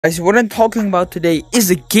Guys, what I'm talking about today is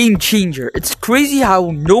a game changer. It's crazy how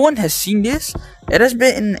no one has seen this. It has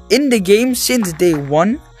been in the game since day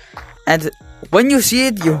 1, and when you see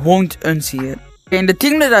it, you won't unsee it. And the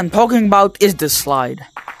thing that I'm talking about is the slide.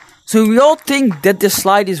 So we all think that the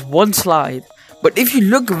slide is one slide, but if you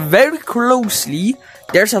look very closely,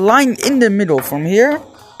 there's a line in the middle from here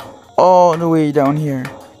all the way down here.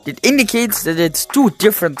 It indicates that it's 2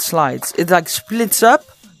 different slides. It like splits up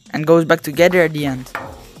and goes back together at the end.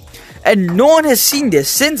 And no one has seen this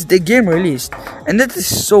since the game released. And that is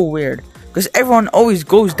so weird, because everyone always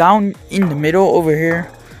goes down in the middle over here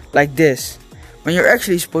like this, when you're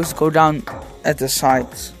actually supposed to go down at the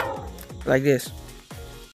sides like this.